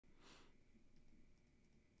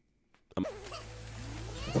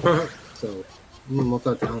So,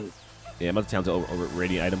 multi-talent. Yeah, multi-talent's an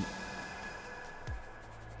overrated item.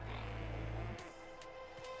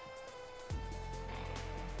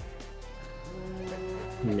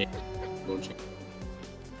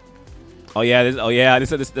 Oh yeah, this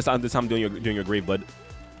time I'm doing your grave, bud.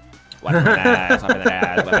 Wipe my ass, wipe my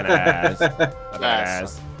ass, wipe my ass, wipe my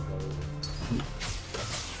ass.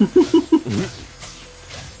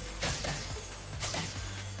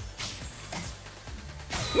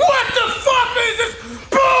 What the fuck is this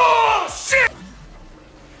bullshit?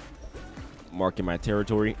 Marking my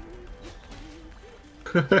territory.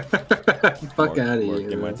 Fuck out of here.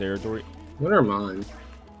 Marking my territory. What are mine?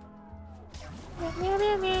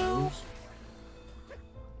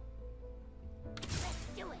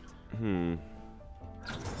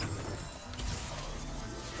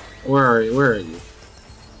 Where are you? Where are you?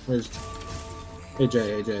 Where's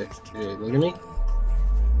AJ? AJ, look at me.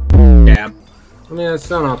 Yeah. I mean, that's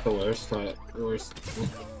still not the worst. The worst.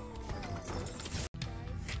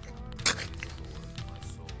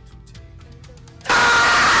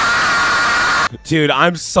 Dude,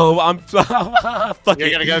 I'm fucking. You're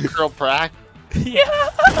gonna go curl prac? Yeah.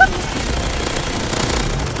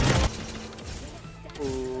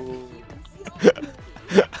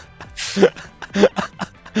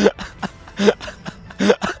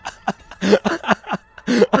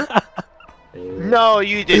 No,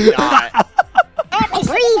 you did not.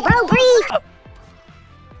 Breathe, bro, breathe.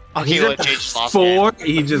 Okay, He's well, at Jay just lost 4. again.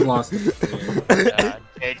 He just lost it. Yeah,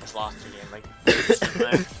 Jay just lost again. Like,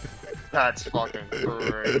 that's fucking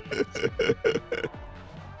great.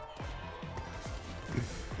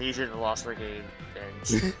 He should have lost the game. And,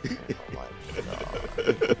 oh my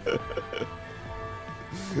god.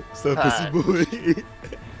 So pussy boy.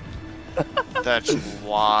 That's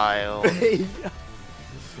wild.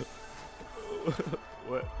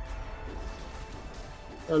 What?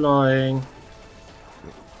 Annoying.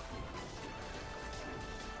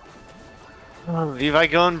 Levi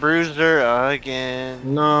going bruiser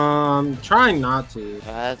again. No, I'm trying not to.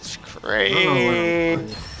 That's I great. don't know where I'm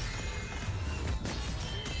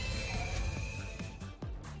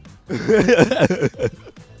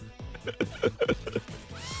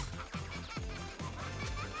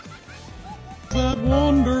That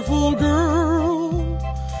wonderful girl,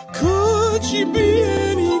 could she be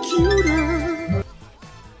any cuter?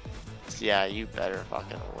 Yeah, you better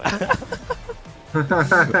fucking win.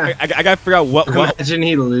 playing. I gotta figure out what. Imagine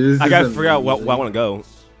he loses. I gotta figure out what I want to go.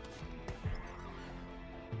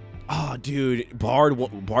 Oh, dude, Bard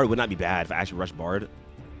would not be bad if I actually rushed Bard.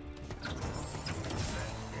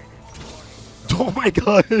 Oh my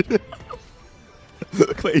god!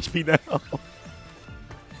 Look at HP now.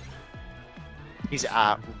 He's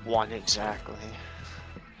at 1 exactly.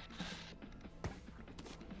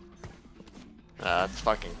 That's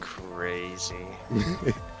fucking crazy.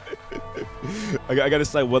 I gotta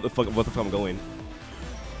decide what the fuck I'm going.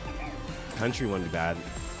 Country wouldn't be bad.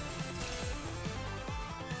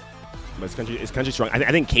 But it's country strong.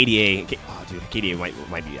 I think KDA. Oh, dude, KDA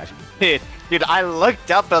might be actually. Dude, I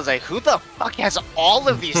looked up. I was like, who the fuck has all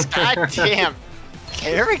of these goddamn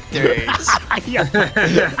characters?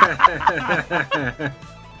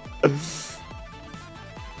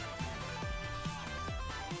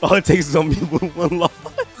 All it takes is only one loss.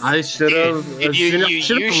 I should have. You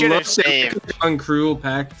should have saved. On Cruel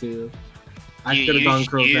Pact too. I should have gone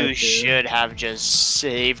Cruel Pact too. You should have just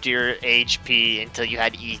saved your HP until you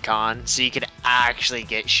had Econ, so you could actually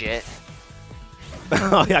get shit.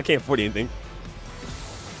 Oh yeah, I can't afford anything.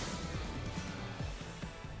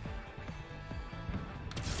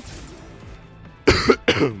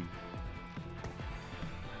 Let's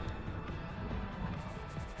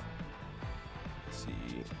see.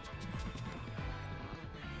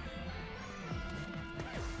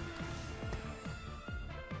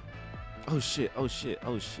 Oh shit, oh shit,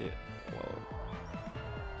 oh shit. Whoa.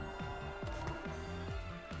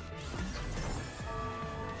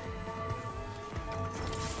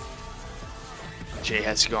 Jay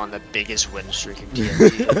has to go on the biggest win streak in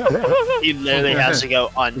TNT. He literally has to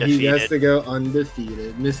go undefeated. He has to go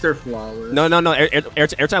undefeated. Mr. Flawless. No.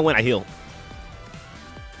 Every time I win, I heal.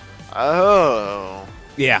 Oh.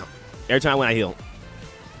 Yeah. Every time I win, I heal.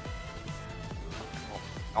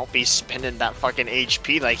 Don't be spending that fucking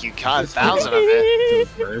HP like you got 1,000 of it.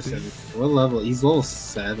 What level? He's level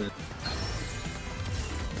 7.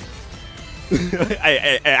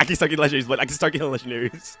 I can start getting legendaries, but I can start getting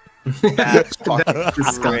legendaries. That's fucking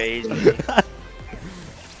crazy.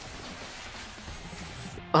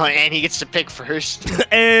 Oh, and he gets to pick first.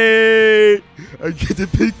 Hey! I get to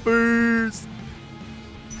pick first!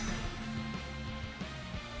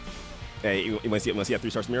 Hey, you want to see a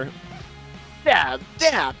 3-star smear? Dab,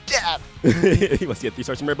 dab, dab. You want to see a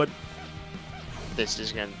 3-star smear, bud? This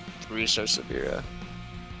is gonna 3-star Sabira.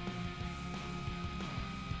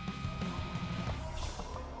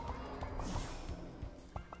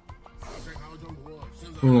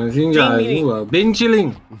 Been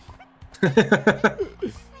chilling.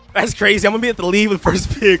 That's crazy. I'm gonna be at the lead with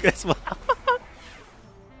first pick. That's wild.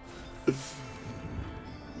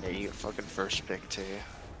 Yeah, you get fucking first pick too.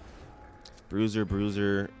 Bruiser,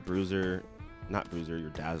 not Bruiser. You're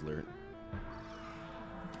Dazzler.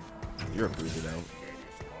 You're a Bruiser though.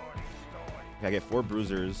 Okay, I get 4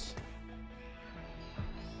 Bruisers.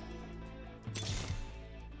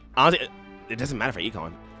 Honestly, it doesn't matter for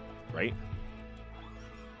Econ, right?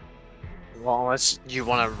 Well, unless you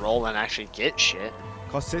want to roll and actually get shit.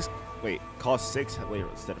 Cost 6. Wait, cost 6 later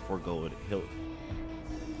instead of 4 gold. He'll.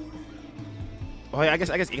 Oh yeah, I guess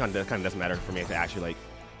Econ kind of doesn't matter for me to actually like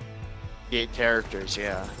Get characters,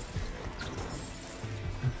 yeah.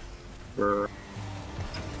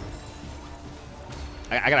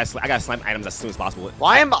 I gotta slam items as soon as possible.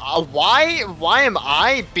 Why am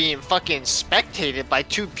I being fucking spectated by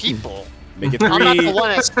 2 people? Make it 3. I'm not the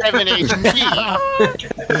one at 7 HP.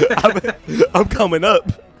 I'm coming up.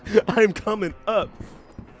 I'm coming up.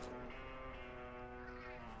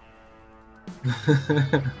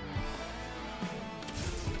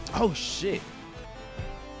 Oh shit.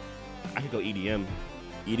 I could go EDM.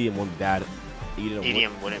 EDM wouldn't be bad.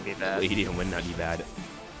 EDM wouldn't be bad. EDM would not be bad.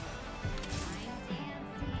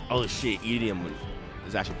 Oh shit, EDM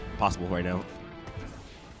is actually possible right now.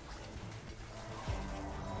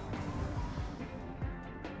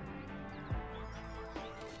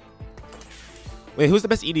 Wait, who's the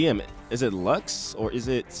best EDM? Is it Lux or is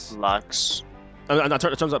it Lux? in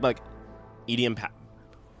terms of like EDM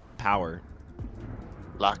power?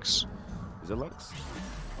 Lux. Is it Lux?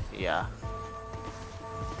 Yeah.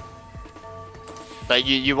 But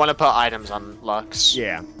you want to put items on Lux.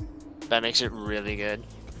 Yeah. That makes it really good.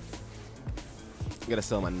 I gotta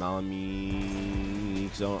sell my Nami.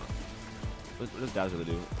 So, what does Dazzler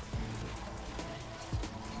do?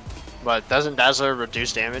 But doesn't Dazzler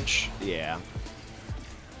reduce damage? Yeah.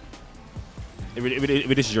 It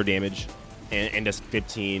reduces your damage and does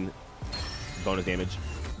 15 bonus damage.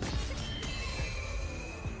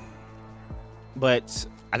 But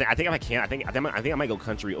I think if I can, I think I might go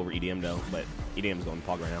country over EDM though. But EDM is going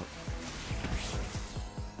Pog right now.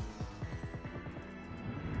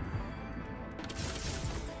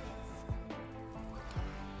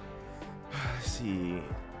 Let's see.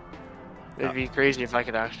 It'd be crazy if I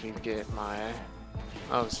could actually get my...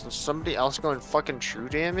 Oh, so somebody else going fucking true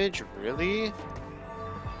damage? Really?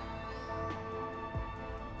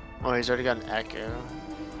 Oh, he's already got an echo.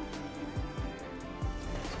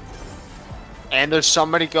 And there's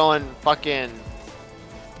somebody going fucking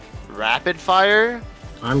rapid fire?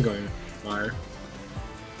 I'm going fire.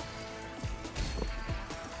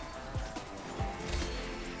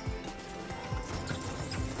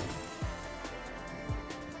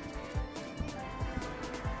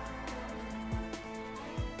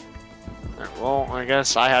 Well, I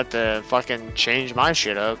guess I have to fucking change my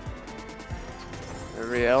shit up.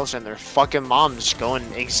 Everybody else and their fucking mom's going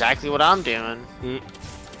exactly what I'm doing.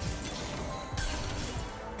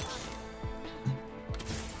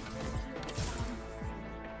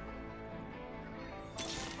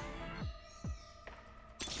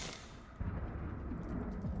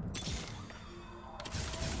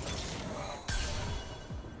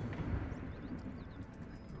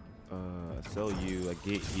 Sell you, I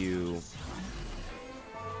get you.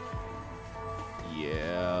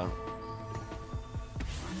 Yeah.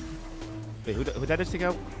 Wait, who did I just take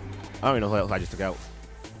out? I don't even know who else I just took out.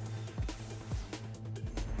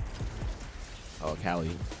 Oh,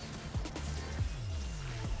 Callie.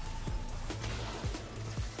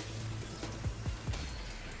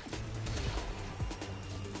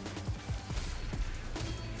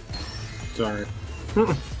 Sorry.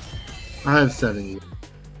 I have 70.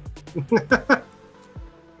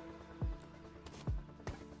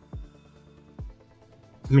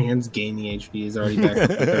 Man's gaining HP is already back up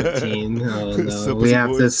to 13. Oh no, So we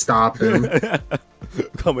have boys. to stop him.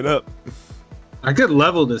 Coming up. I could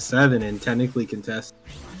level to 7 and technically contest.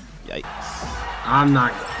 Yikes. I'm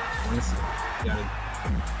not going. Honestly,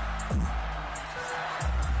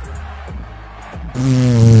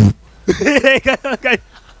 Okay.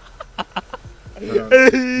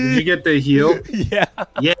 did you get the heal? Yeah.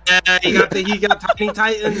 Yeah, he got Tiny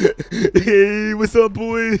Titan. Hey, what's up,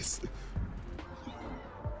 boys?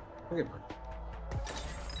 Okay,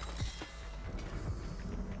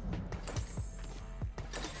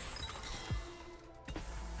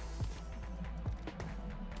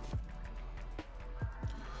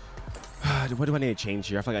 What do I need to change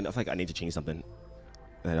here? I feel like I need to change something.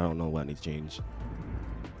 I don't know what I need to change.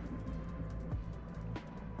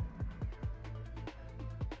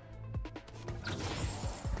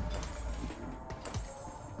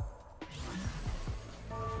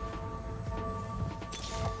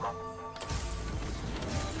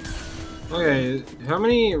 Okay, how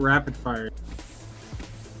many rapid fire?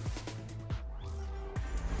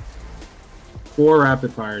 4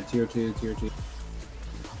 rapid fire, tier 2, tier 2.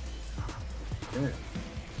 Okay.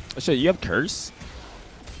 Oh, shit, you have curse?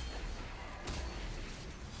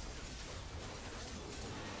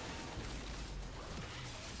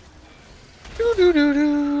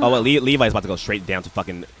 Oh, well, Levi's about to go straight down to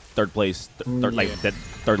fucking third place,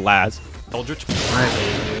 third last. Eldritch. I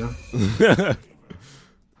hate you.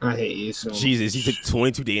 I hate you so Jesus, he took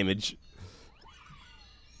 22 damage.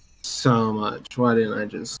 So much. Why didn't I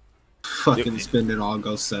just fucking spend it all,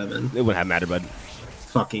 go 7? It wouldn't have mattered, bud.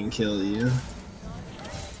 Fucking kill you.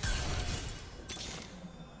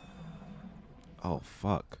 Oh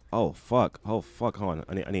fuck. Oh fuck. Oh fuck. Hold on.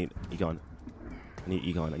 I need Econ. I need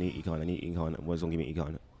Econ. What's gonna give me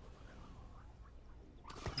Econ?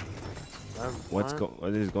 What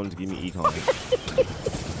is going to give me Econ?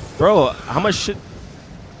 Bro, how much shit?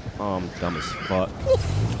 Oh, I'm dumb as fuck.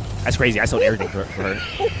 That's crazy. I sold everything for her.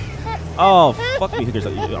 Oh, fuck me.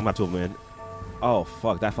 I'm not 12 man. Oh,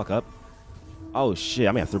 fuck. That fuck up. Oh, shit.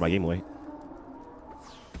 I may have to throw my game away.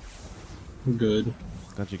 Good.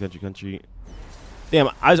 Country. Damn,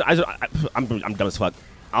 I'm dumb as fuck.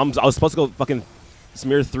 I was supposed to go fucking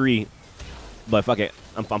smear 3, but fuck it.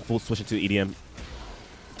 I'm full switching to EDM.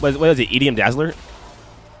 What is it? EDM Dazzler?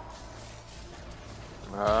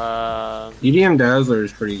 EDM Dazzler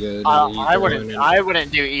is pretty good. I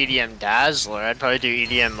wouldn't do EDM Dazzler. I'd probably do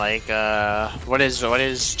EDM like what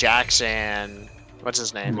is Jax and what's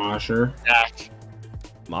his name? Mosher. Jack.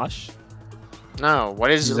 Mosh? No,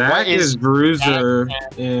 Zach is Bruiser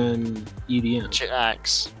in EDM.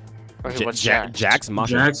 Jax. Okay, what's Jax? Jax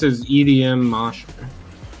Mosher. Jax is EDM Mosher.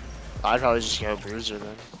 I'd probably just go Bruiser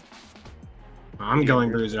then. I'm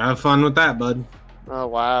going Bruiser. Have fun with that, bud. Oh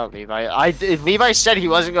wow, Levi. Levi said he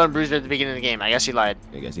wasn't going Bruiser at the beginning of the game. I guess he lied.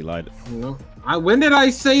 No. When did I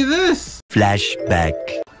say this?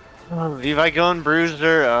 Flashback. Oh, Levi going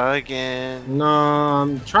Bruiser again. No,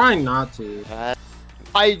 I'm trying not to.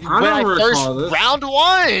 Round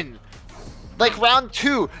 1, like round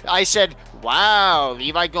 2, I said, "Wow,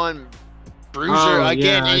 Levi going Bruiser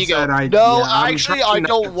again," and you go, "No, actually, I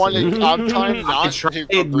don't want to. I'm trying not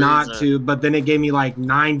to." Not to, but then it gave me like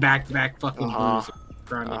 9 back-to-back fucking Bruiser.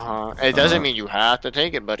 It doesn't mean you have to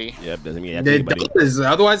take it, buddy. Yeah, it doesn't mean you have to take it, buddy. It does,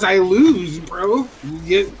 otherwise I lose, bro.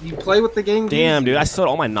 You play with the game. Damn, dude, I sold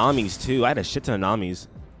all my Namis too. I had a shit ton of Namis.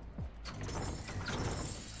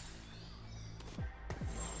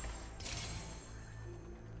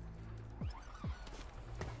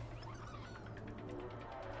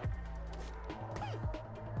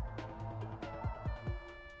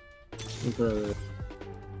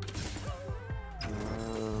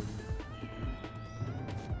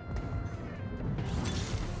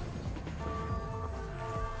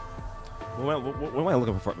 What am I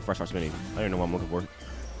looking for fresh start spinning? I don't even know what I'm looking for.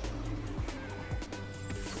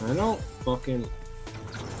 I don't fucking.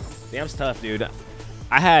 Damn's tough, dude.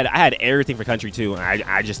 I had everything for country too, and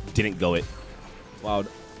I just didn't go it. Wow.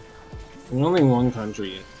 Only one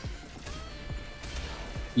country.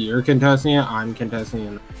 You're contesting it. I'm contesting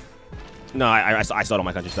it. No, I sold all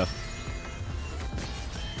my country stuff.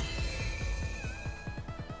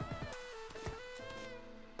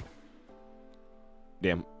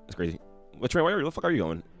 Damn, that's crazy. Where the fuck are you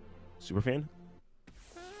going? Super fan?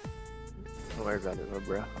 Don't worry about it,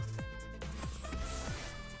 bro.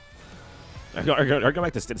 Are you going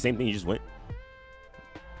back to the same thing you just went?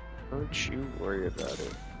 Don't you worry about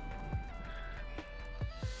it.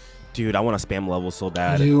 Dude, I want to spam level so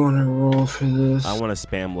bad. I do want to roll for this. I want to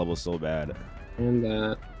spam level so bad. And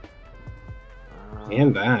that.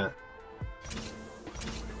 And that.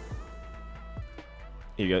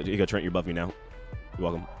 Here you go, Trent. You're above me now. You're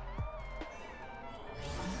welcome.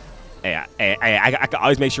 Hey, I can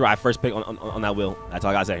always make sure I first pick on that wheel. That's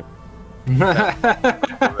all I gotta say.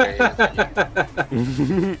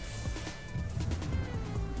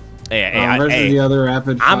 Hey, the other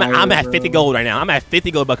rapid fire, I'm at 50 gold right now. I'm at 50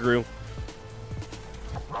 gold, Buckaroo.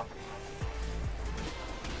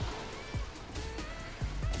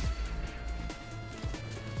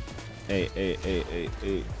 Hey.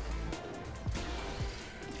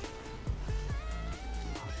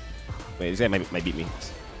 Wait, this guy might beat me.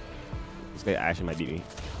 This guy actually might beat me.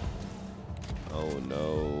 Oh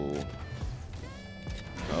no.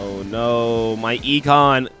 Oh no, my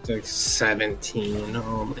econ. It's like 17.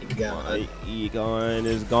 Oh my god. My econ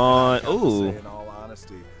is gone. Ooh. In all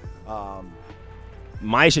honesty,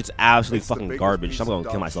 my shit's absolutely fucking garbage. I'm gonna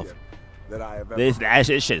kill myself. That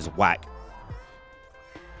shit is whack.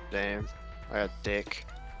 Damn. I got dick.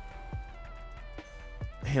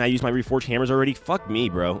 And I used my reforged hammers already. Fuck me,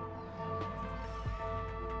 bro.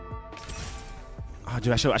 Oh,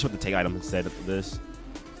 dude, I should have the take item instead of this.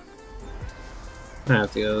 I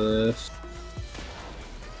have to go to this.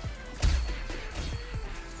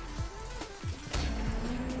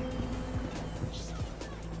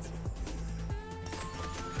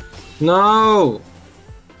 No!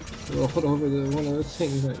 Oh, hold over the one of those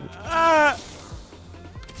things. Ah!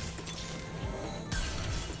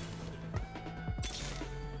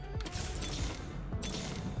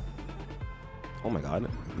 Oh my god.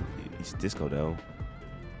 He's disco though.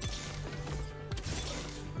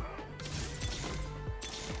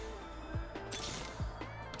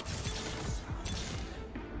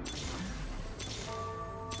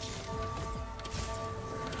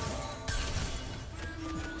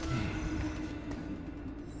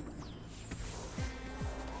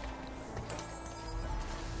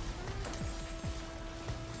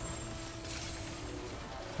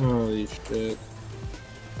 Holy shit.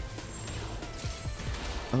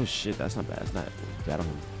 Oh shit, that's not bad. It's not bad on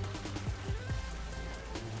him.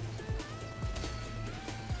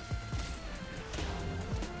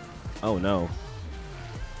 Oh no.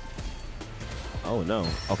 Oh no.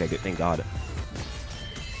 Okay, good. Thank God.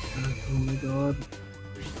 Oh my god.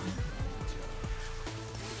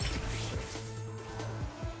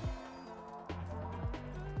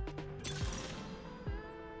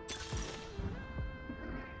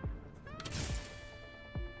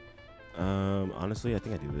 Honestly, I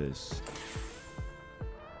think I do this.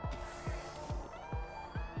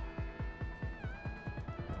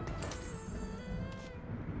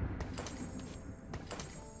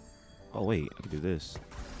 Oh wait, I can do this.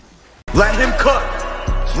 Let him cook.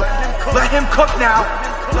 Let him cook now.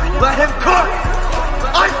 Let him cook.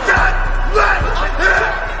 I said, let him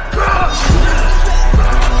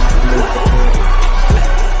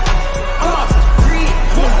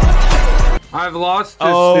cook. I've lost this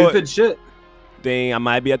stupid shit. Dang, I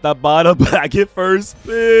might be at the bottom, but I get first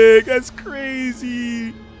pick. That's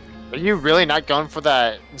crazy. Are you really not going for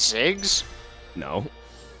that Ziggs? No.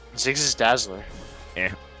 Ziggs is Dazzler.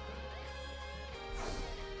 Yeah.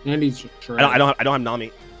 Andy's I don't have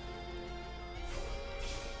Nami.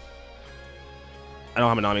 I don't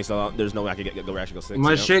have a Nami, so there's no way I could go actually go 6.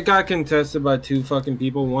 My shit got contested by 2 fucking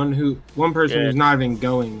people. One person who's not even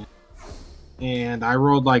going. And I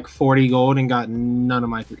rolled like 40 gold and got none of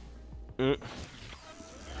my 3.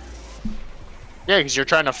 Yeah, because you're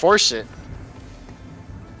trying to force it.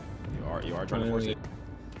 You are trying to force it.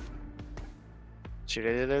 See what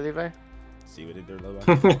I did there, Levi? See what I did there,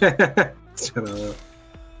 Levi? Shut up.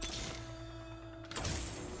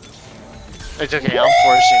 It's okay, I'm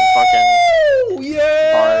forcing fucking... Oh,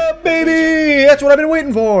 yeah, hard. baby! That's what I've been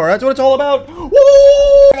waiting for. That's what it's all about. Woo!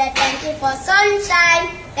 Thank you for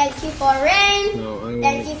sunshine. Thank you for rain. No,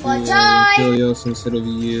 Thank you for joy. Helios instead of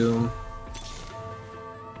you.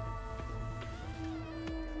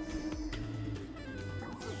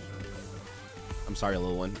 I'm sorry,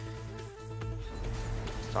 little one.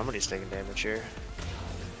 Somebody's taking damage here.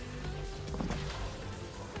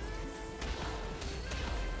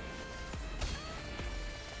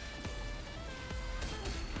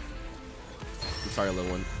 I'm sorry,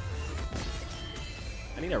 little one.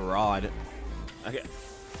 I need a rod. Okay.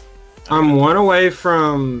 I'm 1 away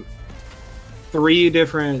from 3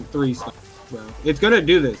 different 3 stars, bro. It's gonna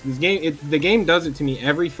do this. This game, the game does it to me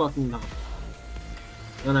every fucking time,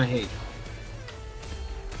 and I hate it.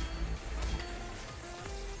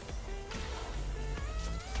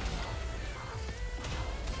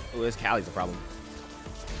 Oh, this Callie's the problem.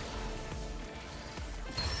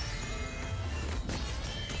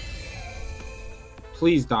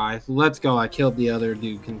 Please die. Let's go. I killed the other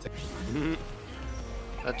dude.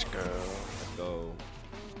 Let's go. Let's go.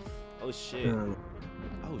 Oh shit.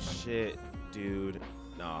 Oh shit, dude.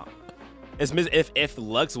 Nah. It's if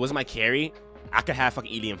Lux wasn't my carry, I could have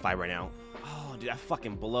fucking EDM 5 right now. Oh, dude, that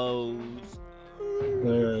fucking blows.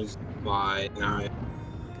 There's my. Nah.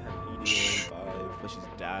 EDM 5, but she's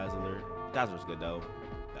Dazzler. Dazzler's good though.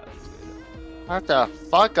 Dazzler's good. What the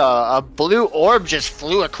fuck? A blue orb just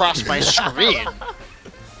flew across my screen.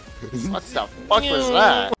 What the fuck was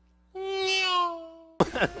that?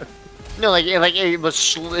 No, like it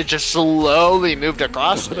was it just slowly moved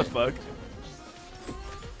across. What the fuck?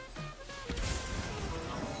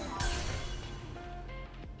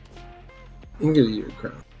 I'll give you a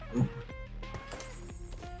crown.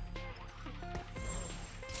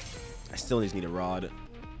 I still just need a rod.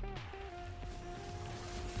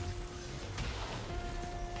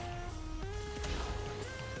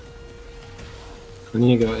 I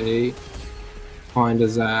need to go 8. Find a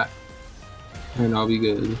Zap. And I'll be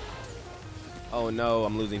good. Oh no,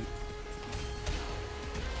 I'm losing.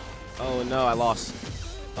 Oh no, I lost.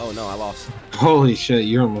 Oh no, I lost. Holy shit,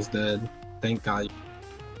 you're almost dead. Thank God.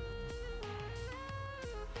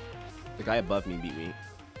 The guy above me beat me.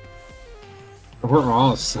 We're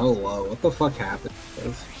all so low. What the fuck happened?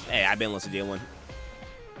 Hey, I've been listening to one.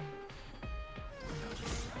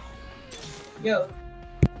 Yo.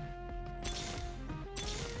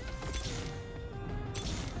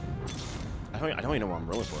 I don't even know what I'm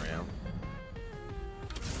rolling for right now.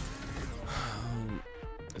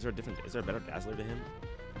 Is there a different? Is there a better Dazzler to him?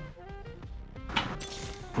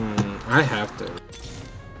 I have to.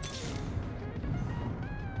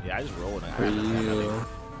 Yeah, I just roll it.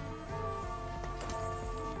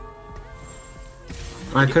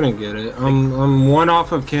 I couldn't get it. I'm one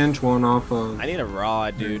off of Kinch, one off of. I need a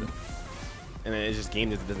rod, dude. And then it's just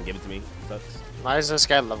game that doesn't give it to me. It sucks. Why is this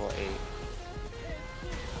guy level 8?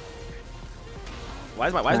 Why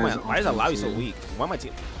is Alawi so weak? Why my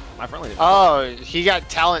team? My friendly. Oh, he got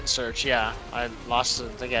talent search. Yeah, I lost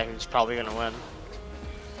the guy who's probably gonna win.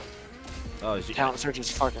 Oh, talent search is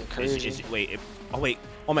fucking crazy. Wait. Oh wait.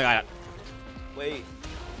 Oh my god. Wait.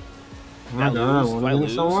 Do I lose?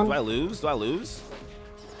 Do I lose? Do I lose?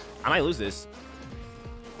 I might lose this.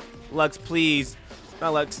 Lux, please.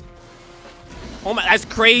 Not Lux. Oh my, that's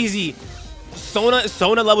crazy.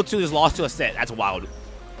 Sona level 2 is lost to a set. That's wild.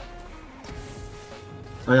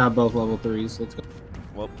 I got both level 3s. Let's go.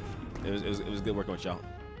 Well, it was good working with y'all.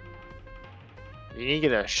 You need to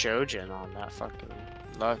get a Shojin on that fucking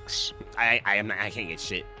Lux. I can't get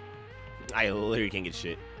shit. I literally can't get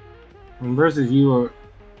shit. I'm versus you or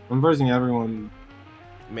I'm versing everyone.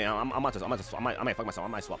 Man, I might fuck myself. I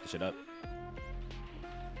might swap the shit up.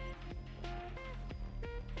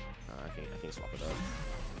 I can't swap it up.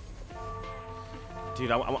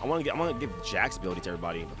 Dude, I want to give Jack's ability to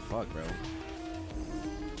everybody. What the fuck, bro?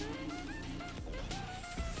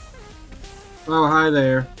 Oh, hi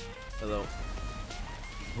there. Hello.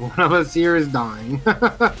 One of us here is dying.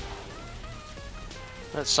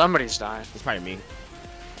 Somebody's dying. It's probably me.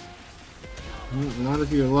 Not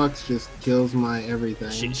if your Lux just kills my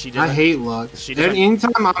everything. She I hate Lux.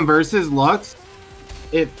 Anytime I'm versus Lux,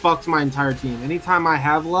 it fucks my entire team. Anytime I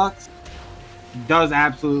have Lux, does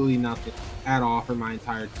absolutely nothing at all for my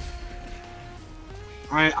entire team.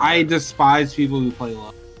 I despise people who play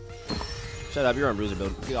Lux. Shut up, you're on Bruiser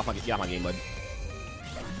build. Get off my game, bud.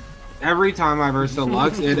 Every time I verse a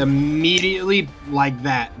Lux, it immediately, like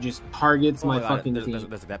that, just targets my fucking team.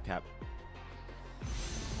 There's a depth cap.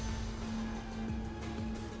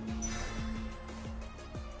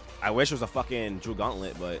 I wish it was a fucking Drew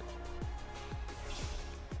Gauntlet, but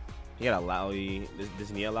he got a Lowy.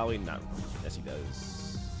 Doesn't he have a Lowy? No. Yes, he does.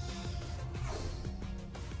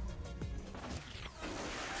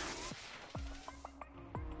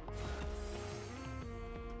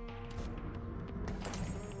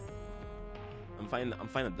 I'm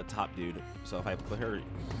finding the top dude. So if I put her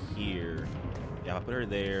here, yeah, if I put her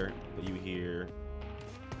there, put you here,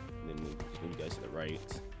 and then move you guys to the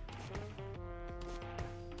right.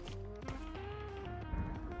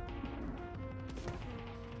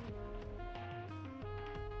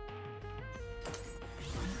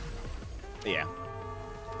 Yeah,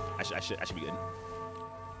 I should be good.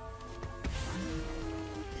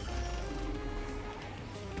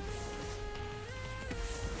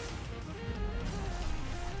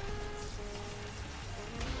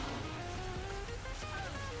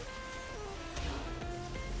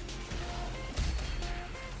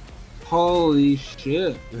 Holy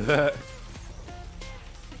shit. The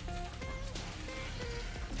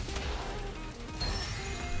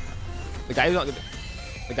guy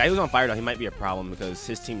who's on fire though, he might be a problem because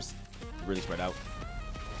his team's really spread out.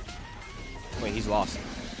 Wait, he's lost.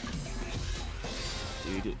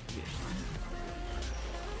 Dude.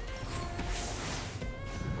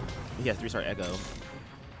 He has 3-star Echo.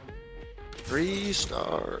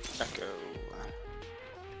 3-star Echo.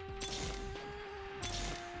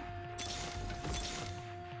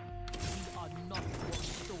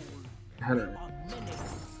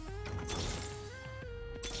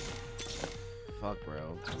 Fuck,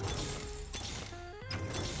 bro.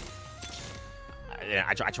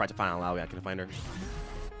 I tried to find Alawi. I couldn't find her.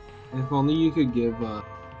 If only you could give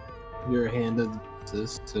your hand of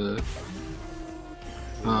assist to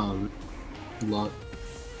Luck.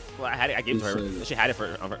 Well, I gave it to her. She had it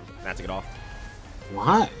for. I took it off.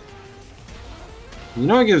 Why? You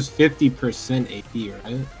know it gives 50% AP,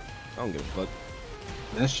 right? I don't give a fuck.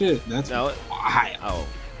 That shit, that's no, why. Oh,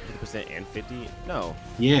 50% and 50? No.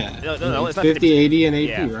 Yeah. No, it's not 50, 80, and AP,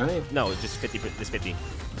 yeah. right? No, it's just 50. It's 50.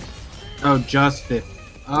 Oh, just 50.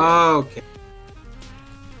 Oh, okay.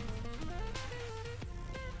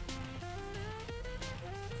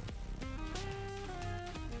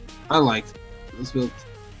 I liked this build.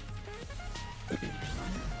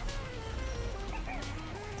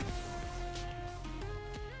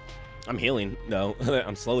 I'm healing. No,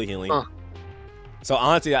 I'm slowly healing. Huh. So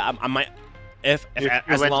honestly, I might, as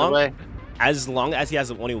long as he has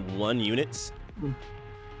only 1 units, and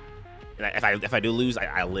if I do lose,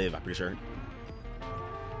 I live. I'm pretty sure.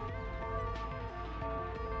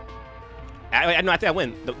 I think I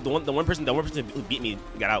win. The one person who beat me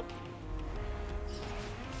got out.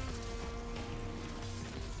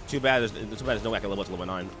 Too bad. There's no way I can level up to level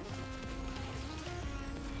 9.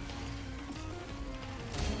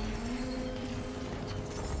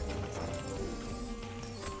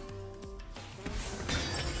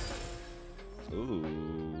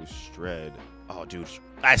 Ooh, shred. Oh, dude,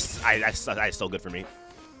 that's so good for me.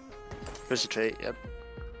 There's a trait. Yep.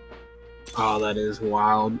 Oh, that is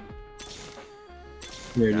wild.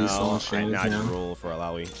 Here, these No, strings I now. just roll for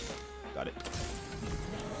Alawi. Got it.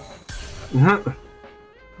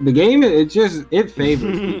 The game, it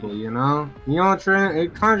favors people, you know? You know what, Trent?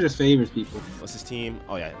 It kind of just favors people. What's his team?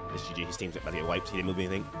 Oh yeah, it's GG. His team's about to get wiped. He didn't move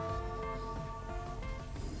anything.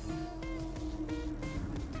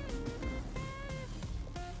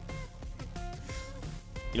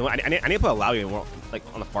 You know what? I need to put Alawi more, like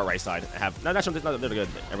on the far right side. I have no, they're good.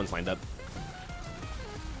 Everyone's lined up.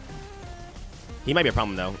 He might be a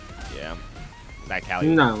problem though. Yeah, that Cali.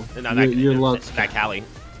 No, your luck's that Cali.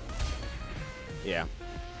 Yeah.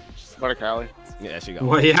 What a Cali. Yeah, she go.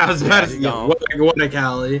 Well, yeah, I was about to say, what a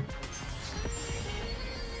Cali.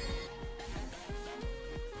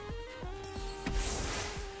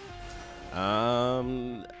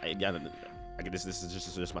 Yeah, I get this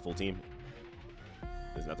is just my full team.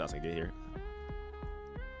 There's nothing else I can get here.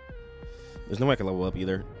 There's no way I can level up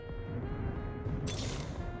either.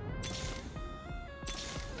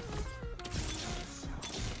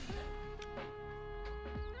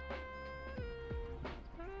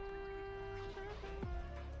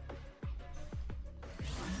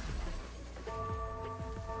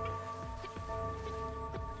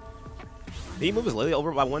 Did he move his Lily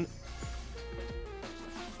over by 1?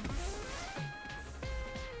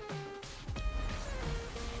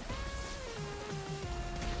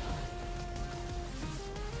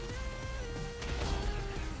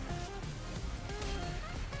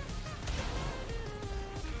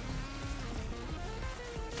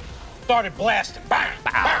 Started blasting. Bang!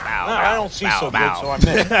 Bow, bow, No, I don't see bow, so bow. good, so I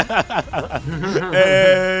missed.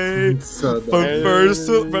 Hey, So from first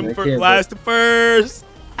to last to first.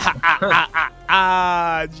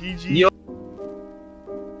 GG.